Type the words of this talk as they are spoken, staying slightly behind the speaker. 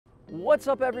What's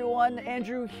up everyone?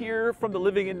 Andrew here from the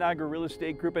Living in Niagara Real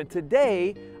Estate Group, and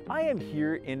today I am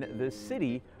here in the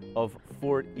city of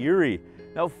Fort Erie.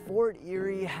 Now, Fort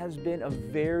Erie has been a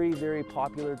very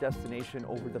popular destination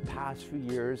over the past few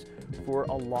years for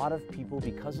a lot of people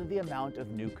because of the amount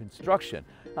of new construction.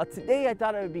 Now, today I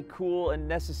thought it would be cool and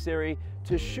necessary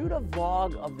to shoot a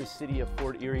vlog of the city of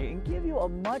Fort Erie and give you a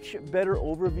much better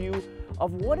overview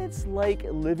of what it's like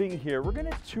living here. We're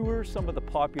gonna tour some of the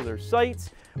popular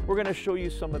sites, we're gonna show you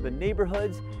some of the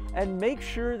neighborhoods, and make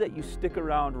sure that you stick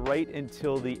around right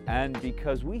until the end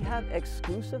because we have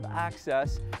exclusive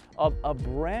access of a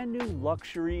brand new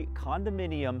luxury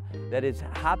condominium that is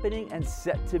happening and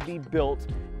set to be built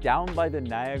down by the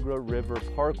Niagara River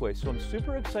Parkway. So I'm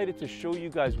super excited to show you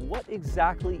guys what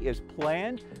exactly is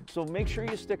planned. So make sure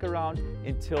you stick around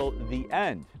until the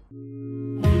end.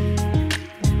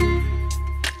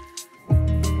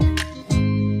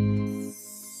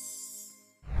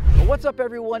 What's up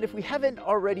everyone? If we haven't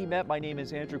already met, my name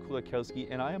is Andrew Kulakowsky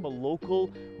and I am a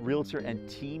local realtor and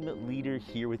team leader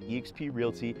here with eXp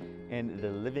Realty and the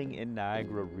Living in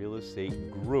Niagara Real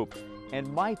Estate Group. And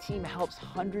my team helps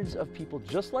hundreds of people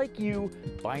just like you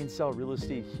buy and sell real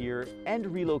estate here and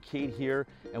relocate here,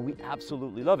 and we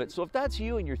absolutely love it. So if that's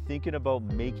you and you're thinking about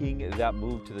making that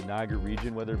move to the Niagara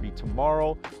region, whether it be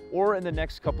tomorrow or in the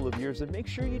next couple of years, then make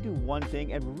sure you do one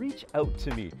thing and reach out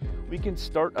to me. We can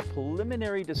start a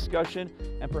preliminary discussion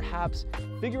and perhaps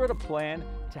figure out a plan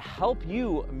to help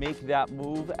you make that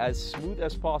move as smooth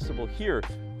as possible here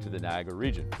to the Niagara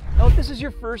region. Now, if this is your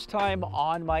first time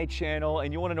on my channel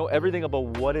and you want to know everything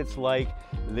about what it's like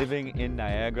living in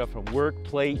Niagara, from work,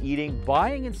 play, eating,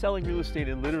 buying and selling real estate,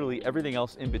 and literally everything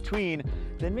else in between,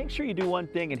 then make sure you do one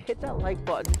thing and hit that like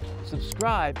button,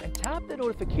 subscribe, and tap the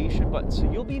notification button so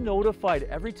you'll be notified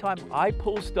every time I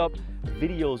post up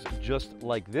videos just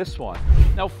like this one.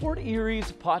 Now, Fort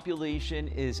Erie's population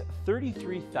is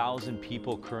 33,000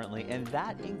 people currently, and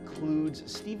that includes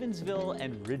Stevensville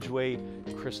and Ridgeway,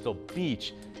 Crystal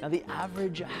Beach. Now, the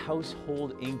average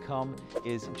household income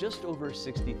is just over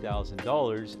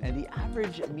 $60,000, and the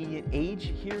average median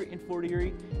age here in Fort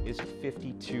Erie is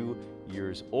 52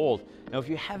 years old. Now, if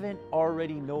you haven't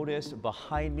already noticed,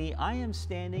 behind me, I am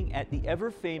standing at the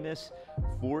ever-famous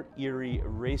Fort Erie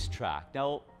racetrack.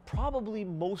 Now, probably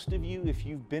most of you, if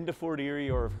you've been to Fort Erie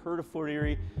or have heard of Fort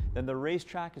Erie, then the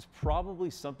racetrack is probably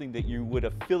something that you would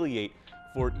affiliate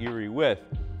Fort Erie with.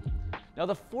 Now,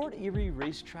 the Fort Erie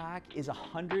racetrack is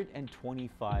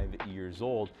 125 years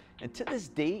old, and to this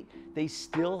date, they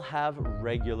still have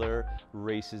regular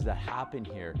races that happen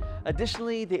here.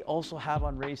 Additionally, they also have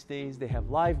on race days, they have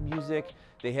live music,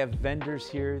 they have vendors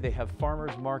here, they have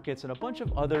farmers markets, and a bunch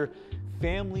of other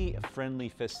family-friendly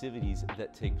festivities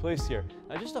that take place here.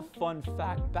 Now, just a fun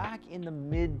fact, back in the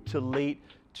mid to late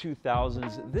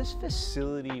 2000s, this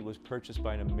facility was purchased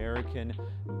by an American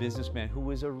businessman who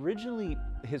was originally,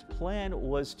 his plan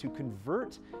was to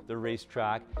convert the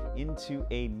racetrack into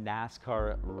a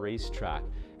NASCAR racetrack.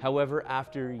 However,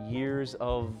 after years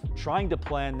of trying to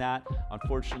plan that,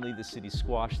 unfortunately the city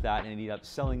squashed that and ended up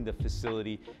selling the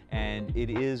facility, and it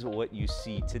is what you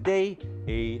see today,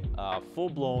 a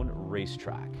full-blown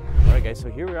racetrack. All right guys, so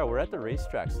here we are, we're at the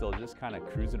racetrack still, just kind of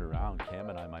cruising around, Cam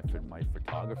and I, my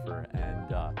photographer, and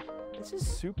this is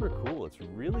super cool. It's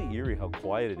really eerie how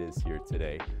quiet it is here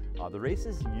today. The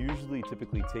races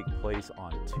typically take place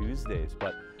on Tuesdays,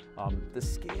 but the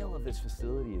scale of this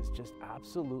facility is just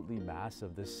absolutely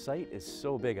massive. This site is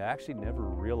so big. I actually never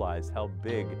realized how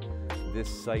big this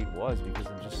site was because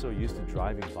I'm just so used to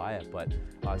driving by it, but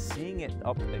seeing it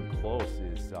up and close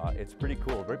is it's pretty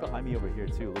cool. Right behind me over here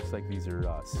too, it looks like these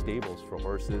are stables for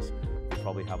horses. We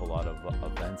probably have a lot of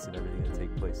events and everything that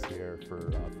take place here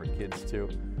for kids too.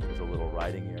 There's a little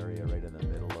riding area right in the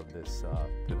middle of this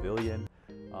pavilion.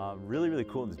 Really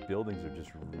cool, and these buildings are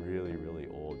just really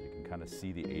old. You can kind of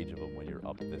see the age of them when you're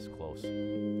up this close.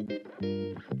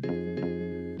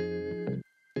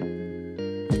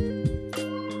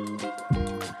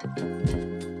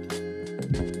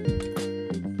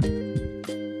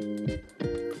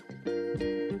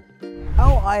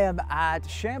 Now I am at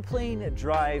Champlain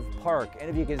Drive Park, and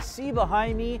if you can see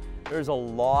behind me, there's a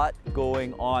lot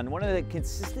going on. One of the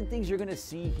consistent things you're gonna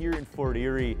see here in Fort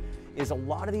Erie is a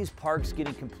lot of these parks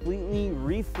getting completely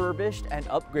refurbished and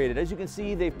upgraded. As you can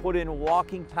see, they've put in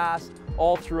walking paths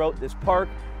all throughout this park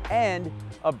and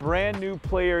a brand new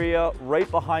play area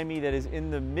right behind me that is in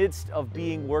the midst of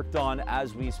being worked on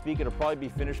as we speak. It'll probably be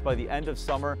finished by the end of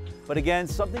summer. But again,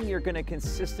 something you're gonna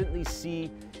consistently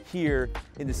see here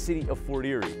in the city of Fort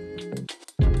Erie.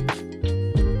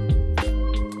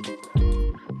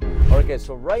 All Okay,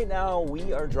 so right now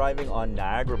we are driving on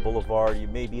Niagara Boulevard. You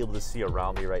may be able to see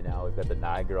around me right now. We've got the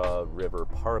Niagara River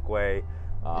Parkway,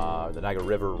 the Niagara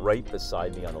River right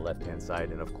beside me on the left-hand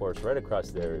side. And of course, right across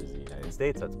there is the United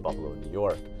States. That's Buffalo, New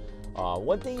York.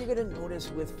 One thing you're gonna notice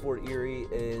with Fort Erie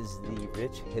is the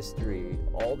rich history.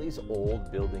 All these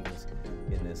old buildings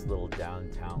in this little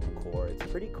downtown core. It's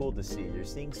pretty cool to see. You're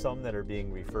seeing some that are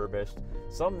being refurbished,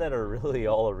 some that are really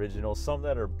all original, some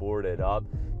that are boarded up.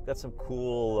 You've got some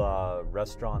cool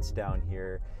restaurants down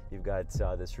here. You've got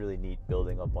this really neat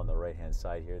building up on the right-hand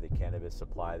side here, the cannabis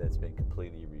supply that's been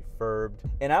completely refurbed.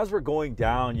 And as we're going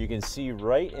down, you can see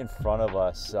right in front of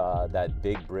us that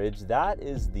big bridge. That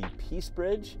is the Peace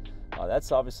Bridge.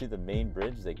 That's obviously the main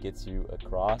bridge that gets you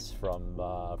across from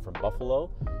Buffalo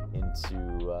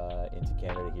into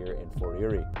Canada here in Fort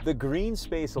Erie. The green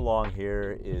space along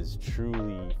here is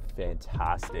truly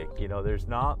fantastic. You know, there's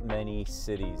not many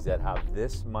cities that have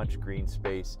this much green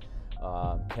space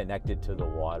connected to the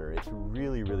water. It's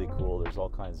really, really cool. There's all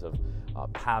kinds of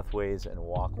pathways and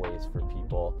walkways for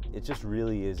people. It just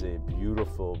really is a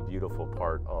beautiful, beautiful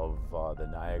part of the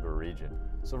Niagara region.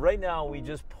 So right now we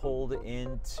just pulled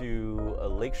into a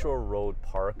Lakeshore Road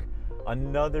Park,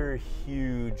 another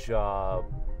huge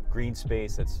green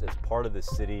space that's part of the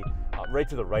city. Right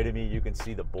to the right of me, you can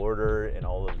see the border and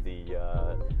all of the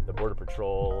border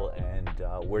patrol and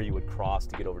where you would cross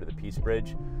to get over to the Peace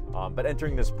Bridge. But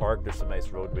entering this park, there's some nice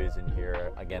roadways in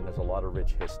here. Again, there's a lot of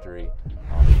rich history.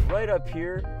 Right up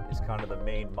here is kind of the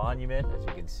main monument. As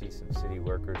you can see, some city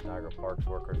workers, Niagara Parks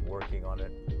workers working on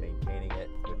it, maintaining it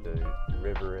with the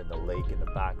river and the lake in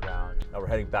the background. Now we're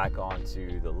heading back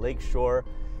onto the Lakeshore.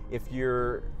 If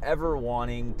you're ever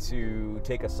wanting to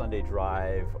take a Sunday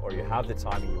drive, or you have the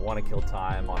time and you want to kill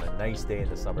time on a nice day in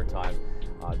the summertime,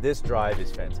 this drive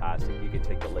is fantastic. You can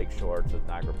take the Lakeshore to the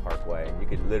Niagara Parkway, and you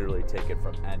can literally take it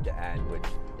from end to end, which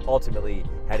ultimately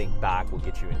heading back will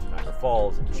get you into Niagara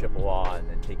Falls and Chippewa, and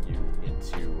then take you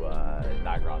into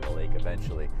Niagara-on-the-Lake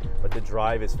eventually. But the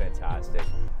drive is fantastic.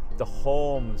 The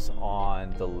homes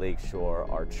on the Lakeshore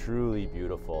are truly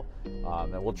beautiful,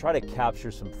 and we'll try to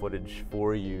capture some footage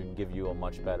for you and give you a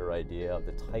much better idea of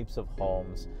the types of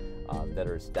homes that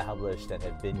are established and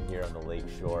have been here on the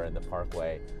Lakeshore and the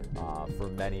Parkway for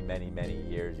many, many, many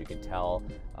years. You can tell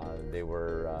they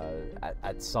were,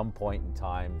 at some point in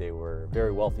time, they were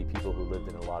very wealthy people who lived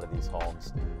in a lot of these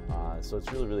homes. So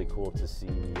it's really, really cool to see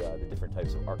the different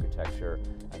types of architecture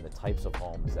and the types of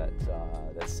homes that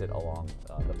sit along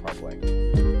the Parkway.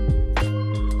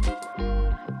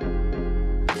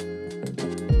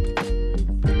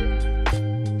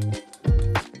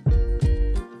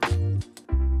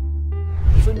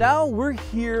 So now we're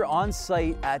here on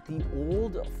site at the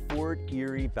old Fort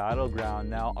Erie Battleground.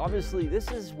 Now, obviously,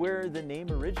 this is where the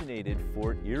name originated,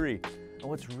 Fort Erie. And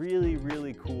what's really,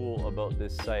 really cool about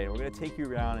this site, and we're going to take you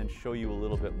around and show you a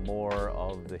little bit more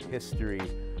of the history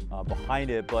behind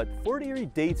it, but Fort Erie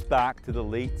dates back to the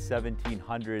late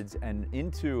 1700s and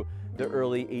into the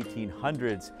early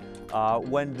 1800s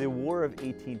when the War of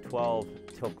 1812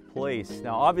 took place.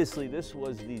 Now, obviously, this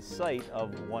was the site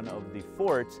of one of the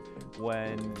forts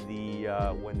when the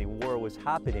war was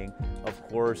happening, of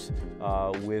course,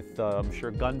 with I'm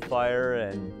sure gunfire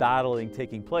and battling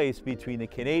taking place between the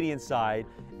Canadian side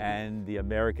and the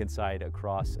American side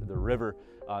across the river.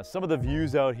 Some of the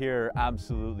views out here are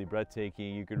absolutely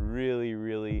breathtaking. You could really,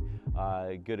 really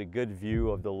get a good view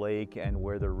of the lake and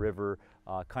where the river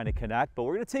kind of connect. But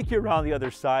we're going to take you around the other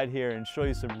side here and show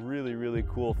you some really, really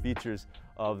cool features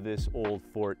of this old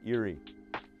Fort Erie.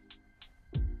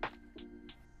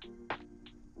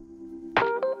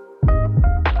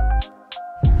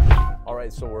 All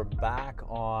right, so we're back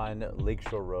on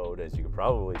Lakeshore Road. As you can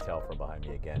probably tell from behind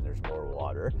me, again, there's more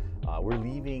water. We're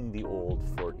leaving the old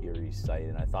Fort Erie site,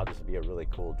 and I thought this would be a really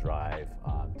cool drive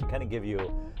to kind of give you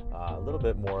a little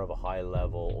bit more of a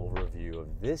high-level overview of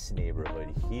this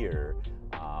neighborhood here,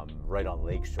 right on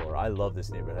Lakeshore. I love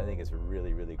this neighborhood. I think it's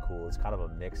really, really cool. It's kind of a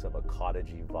mix of a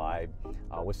cottagey vibe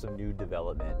with some new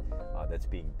development that's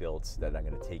being built that I'm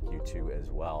going to take you to as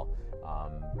well.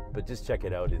 But just check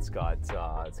it out. It's got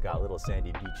little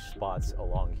sandy beach spots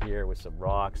along here with some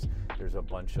rocks. There's a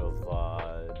bunch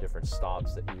of different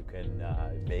stops that you can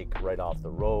make right off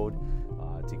the road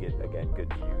to get, again,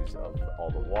 good views of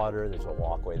all the water. There's a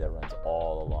walkway that runs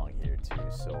all along here too.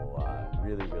 So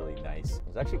really, really nice.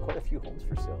 There's actually quite a few homes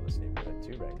for sale in this neighborhood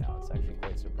too right now. It's actually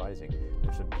quite surprising.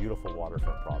 There's some beautiful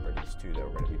waterfront properties too that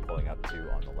we're going to be pulling up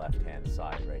to on the left-hand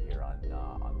side right here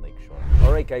on Lakeshore.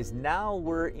 All right, guys, now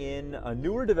we're in a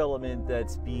newer development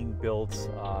that's being built.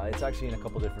 It's actually in a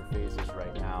couple different phases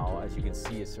right now. As you can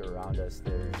see, it's around us.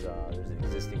 There's an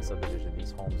existing subdivision.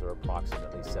 These homes are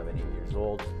approximately 7-8 years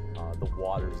old. The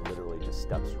water's literally just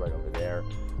steps right over there.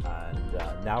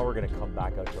 And now we're going to come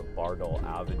back out to Bardol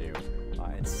Avenue.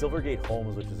 And Silvergate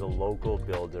Homes, which is a local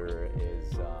builder,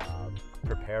 is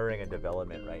preparing a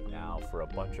development right now for a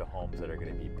bunch of homes that are going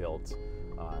to be built.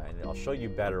 And I'll show you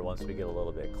better once we get a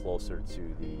little bit closer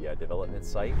to the development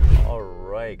site. All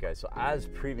right, guys, so as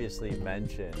previously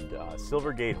mentioned,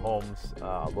 Silvergate Homes,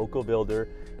 local builder.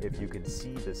 If you can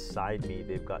see beside me,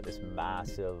 they've got this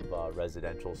massive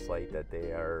residential site that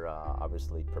they are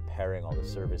obviously preparing all the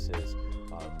services.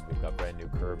 They've got brand new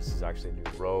curbs. This is actually a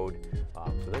new road.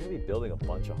 So they're going to be building a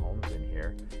bunch of homes in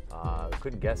here.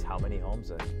 Couldn't guess how many homes,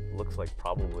 and it looks like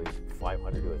probably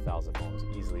 500 to 1,000 homes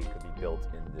easily could be built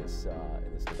in this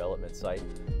development site.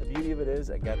 The beauty of it is,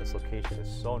 again, this location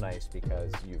is so nice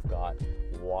because you've got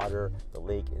water. The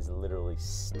lake is literally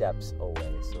steps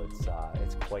away, so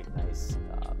it's quite nice.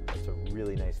 It's a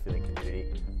really nice feeling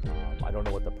community. I don't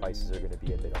know what the prices are going to be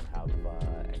yet. They don't have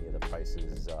any of the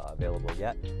prices available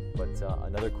yet, but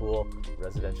another cool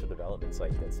residential development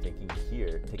site that's taking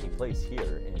place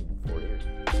here in Fort Erie.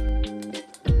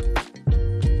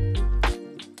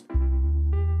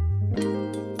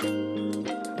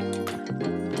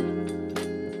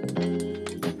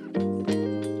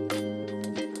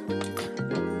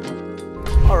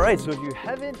 All right, so if you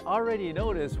haven't already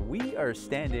noticed, we are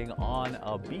standing on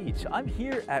a beach. I'm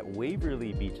here at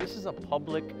Waverly Beach. This is a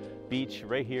public beach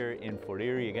right here in Fort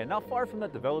Erie. Again, not far from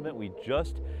that development we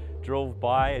just drove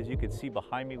by. As you can see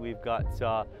behind me, we've got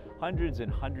hundreds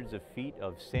and hundreds of feet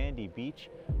of sandy beach.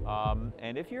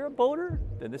 And if you're a boater,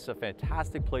 then this is a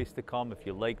fantastic place to come. If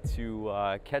you like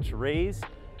to catch rays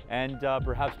and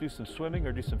perhaps do some swimming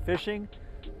or do some fishing,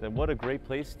 then what a great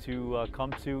place to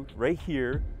come to right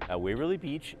here at Waverly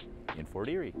Beach in Fort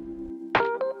Erie.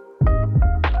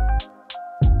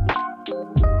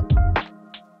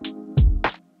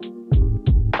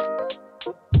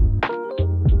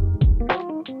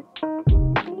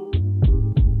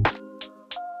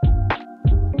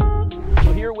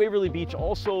 Waverly Beach,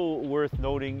 also worth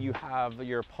noting, you have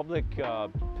your public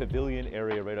pavilion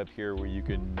area right up here where you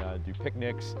can do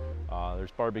picnics.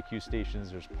 There's barbecue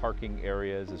stations, there's parking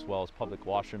areas, as well as public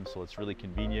washrooms, so it's really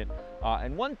convenient.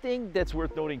 And one thing that's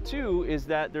worth noting too is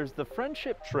that there's the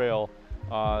Friendship Trail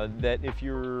that if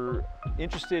you're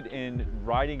interested in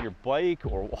riding your bike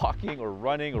or walking or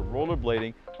running or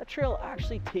rollerblading, that trail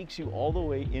actually takes you all the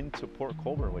way into Port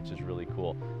Colborne, which is really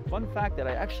cool. Fun fact that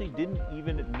I actually didn't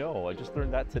even know. I just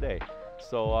learned that today.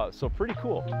 So, so pretty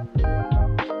cool.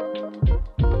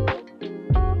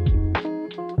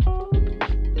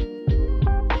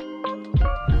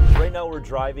 Right now we're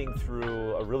driving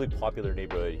through a really popular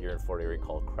neighborhood here in Fort Erie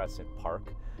called Crescent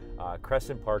Park.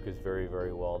 Crescent Park is very,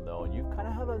 very well known. You kind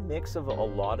of have a mix of a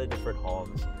lot of different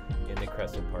homes in the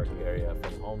Crescent Park area,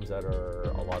 from homes that are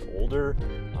a lot older,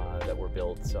 that were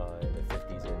built in the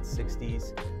 50s and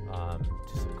 60s,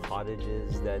 to some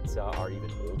cottages that are even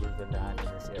older than that in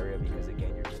this area, because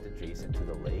again, you're just adjacent to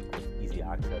the lake with easy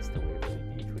access to Waverly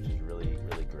Beach, which is really,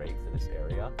 really great for this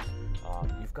area.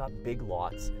 You've got big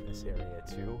lots in this area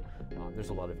too. There's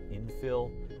a lot of infill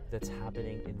that's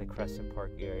happening in the Crescent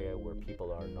Park area, where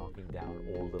people are knocking down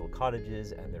old little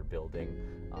cottages and they're building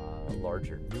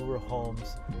larger, newer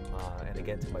homes. And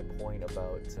again, to my point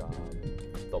about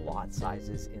the lot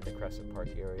sizes in the Crescent Park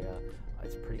area,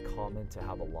 it's pretty common to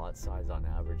have a lot size on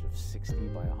average of 60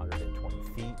 by 120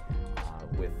 feet,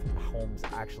 with homes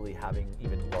actually having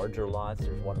even larger lots.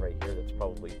 There's one right here that's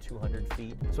probably 200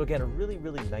 feet. So again, a really,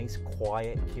 really nice,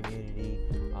 quiet community.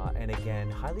 And again,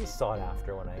 highly sought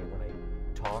after. When I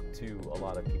talk to a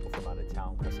lot of people from out of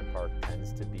town, Crescent Park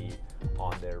tends to be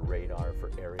on their radar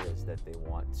for areas that they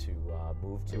want to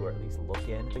move to, or at least look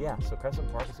in. But yeah, so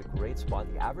Crescent Park is a great spot.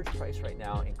 The average price right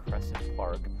now in Crescent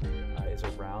Park is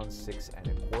around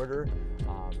 $6.25.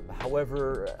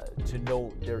 However, to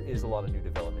note, there is a lot of new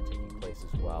development taking place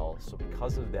as well. So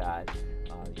because of that,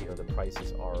 you know, the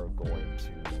prices are going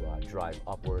to drive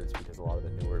upwards, because a lot of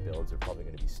the newer builds are probably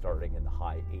going to be starting in the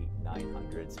high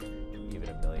 $800,000s to even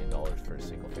 $1 million for a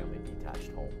single family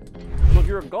detached home. So if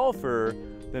you're a golfer,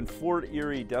 then Fort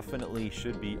Erie definitely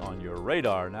should be on your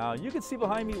radar. Now, you can see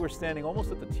behind me, we're standing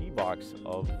almost at the tee box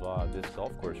of this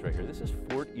golf course right here. This is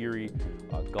Fort Erie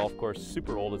Golf Course,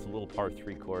 super old. It's a little par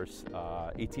 3 course,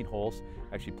 18 holes.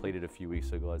 Actually played it a few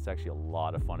weeks ago. It's actually a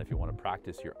lot of fun if you want to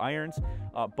practice your irons.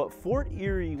 But Fort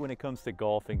Erie, when it comes to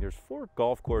golfing, there's 4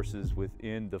 golf courses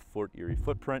within the Fort Erie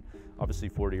footprint. Obviously,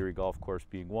 Fort Erie Golf Course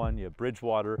being one. You have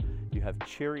Bridgewater, you have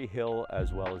Cherry Hill,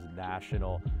 as well as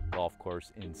National Golf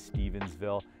Course in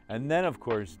Stevensville. And then, of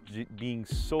course, being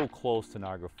so close to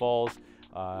Niagara Falls,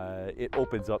 it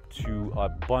opens up to a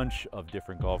bunch of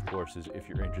different golf courses if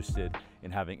you're interested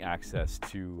in having access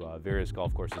to various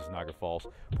golf courses in Niagara Falls,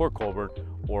 Port Colborne,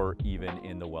 or even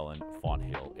in the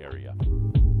Welland-Fonthill area.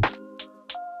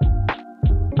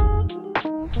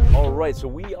 All right, so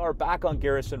we are back on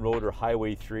Garrison Road, or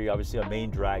Highway 3, obviously a main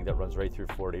drag that runs right through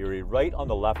Fort Erie. Right on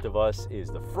the left of us is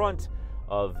the front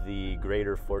of the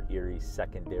Greater Fort Erie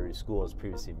Secondary School. As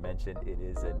previously mentioned, it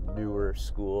is a newer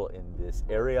school in this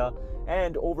area.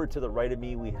 And over to the right of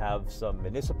me, we have some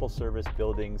municipal service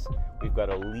buildings. We've got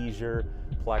a leisure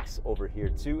plex over here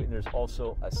too, and there's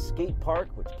also a skate park,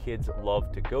 which kids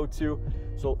love to go to.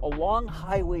 So along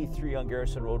Highway 3 on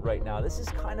Garrison Road right now, this is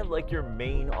kind of like your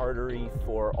main artery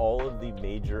for all of the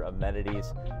major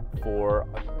amenities for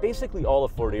basically all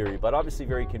of Fort Erie, but obviously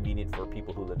very convenient for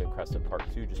people who live in Crescent Park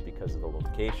too, just because of the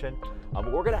location.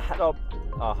 But we're gonna head up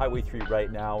Highway 3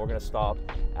 right now. We're gonna stop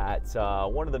at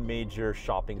one of the major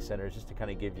shopping centers just to kind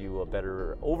of give you a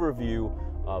better overview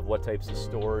of what types of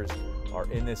stores are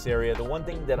in this area. The one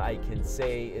thing that I can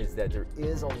say is that there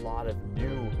is a lot of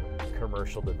new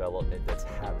commercial development that's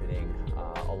happening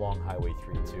along Highway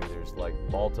 3 too. There's like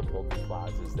multiple new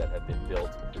plazas that have been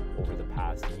built over the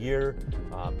past year.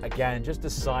 Again, just a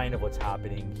sign of what's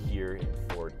happening here in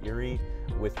Fort Erie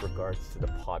with regards to the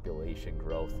population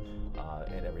growth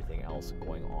and everything else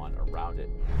going on around it.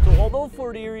 So although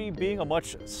Fort Erie being a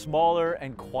much smaller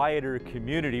and quieter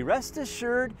community, rest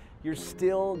assured you're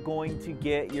still going to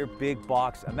get your big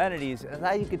box amenities. And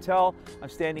as you can tell, I'm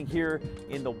standing here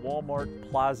in the Walmart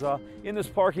Plaza. In this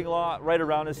parking lot right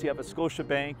around us, you have a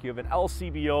Scotiabank, you have an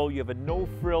LCBO, you have a No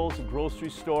Frills grocery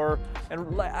store,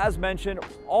 and as mentioned,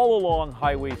 all along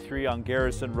Highway 3 on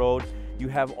Garrison Road, you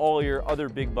have all your other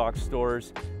big box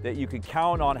stores that you can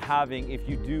count on having if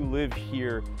you do live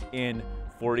here in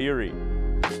Fort Erie.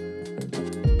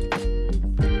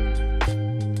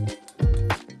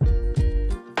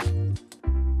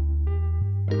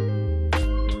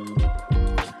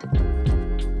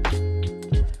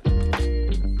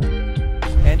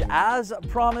 And as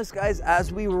promised, guys,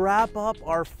 as we wrap up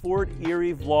our Fort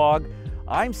Erie vlog,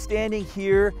 I'm standing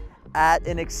here at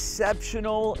an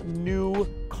exceptional new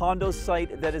condo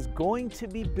site that is going to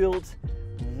be built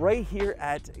right here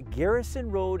at Garrison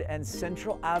Road and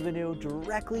Central Avenue,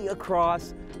 directly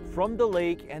across from the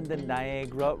lake and the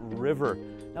Niagara River.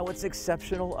 Now, what's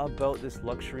exceptional about this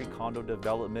luxury condo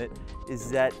development is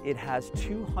that it has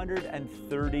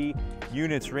 230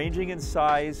 units ranging in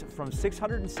size from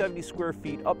 670 square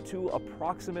feet up to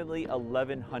approximately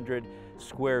 1,100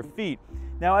 square feet.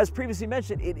 Now, as previously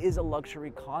mentioned, it is a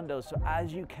luxury condo, so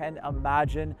as you can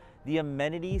imagine, the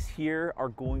amenities here are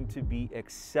going to be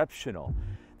exceptional.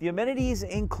 The amenities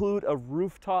include a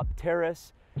rooftop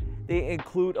terrace, they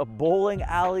include a bowling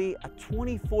alley, a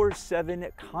 24/7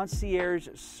 concierge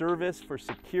service for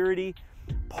security,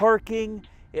 parking.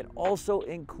 It also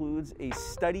includes a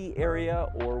study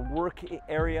area or work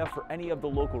area for any of the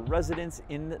local residents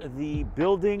in the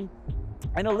building,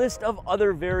 and a list of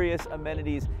other various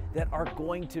amenities that are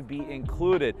going to be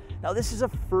included. Now, this is a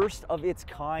first of its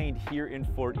kind here in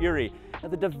Fort Erie. Now,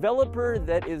 the developer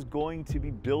that is going to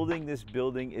be building this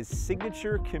building is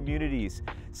Signature Communities.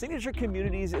 Signature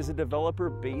Communities is a developer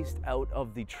based out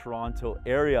of the Toronto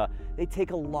area. They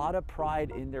take a lot of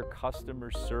pride in their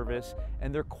customer service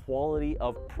and their quality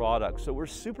of product. So we're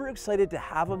super excited to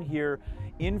have them here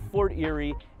in Fort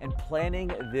Erie and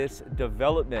planning this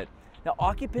development. Now,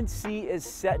 occupancy is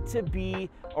set to be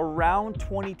around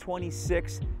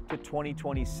 2026 to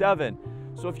 2027.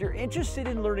 So if you're interested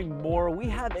in learning more, we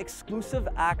have exclusive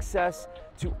access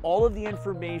to all of the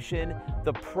information,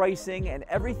 the pricing, and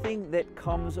everything that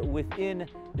comes within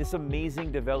this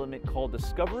amazing development called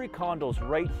Discoverie Condos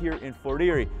right here in Fort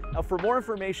Erie. Now, for more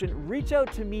information, reach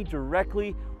out to me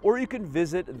directly, or you can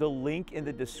visit the link in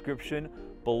the description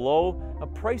below.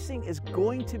 Pricing is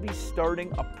going to be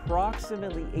starting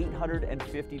approximately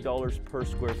 $850 per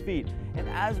square feet. And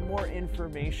as more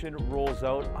information rolls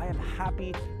out, I am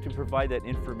happy to provide that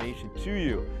information to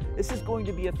you. This is going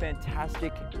to be a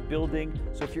fantastic building.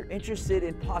 So if you're interested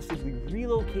in possibly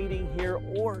relocating here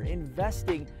or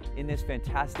investing in this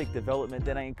fantastic development,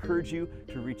 then I encourage you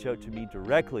to reach out to me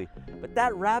directly. But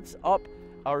that wraps up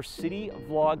our city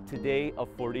vlog today of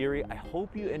Fort Erie. I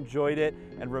hope you enjoyed it.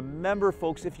 And remember,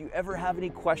 folks, if you ever have any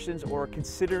questions or are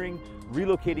considering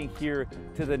relocating here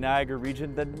to the Niagara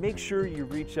region, then make sure you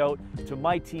reach out to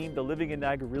my team, the Living in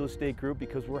Niagara Real Estate Group,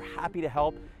 because we're happy to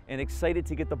help and excited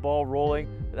to get the ball rolling.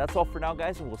 But that's all for now,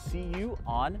 guys, and we'll see you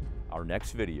on our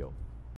next video.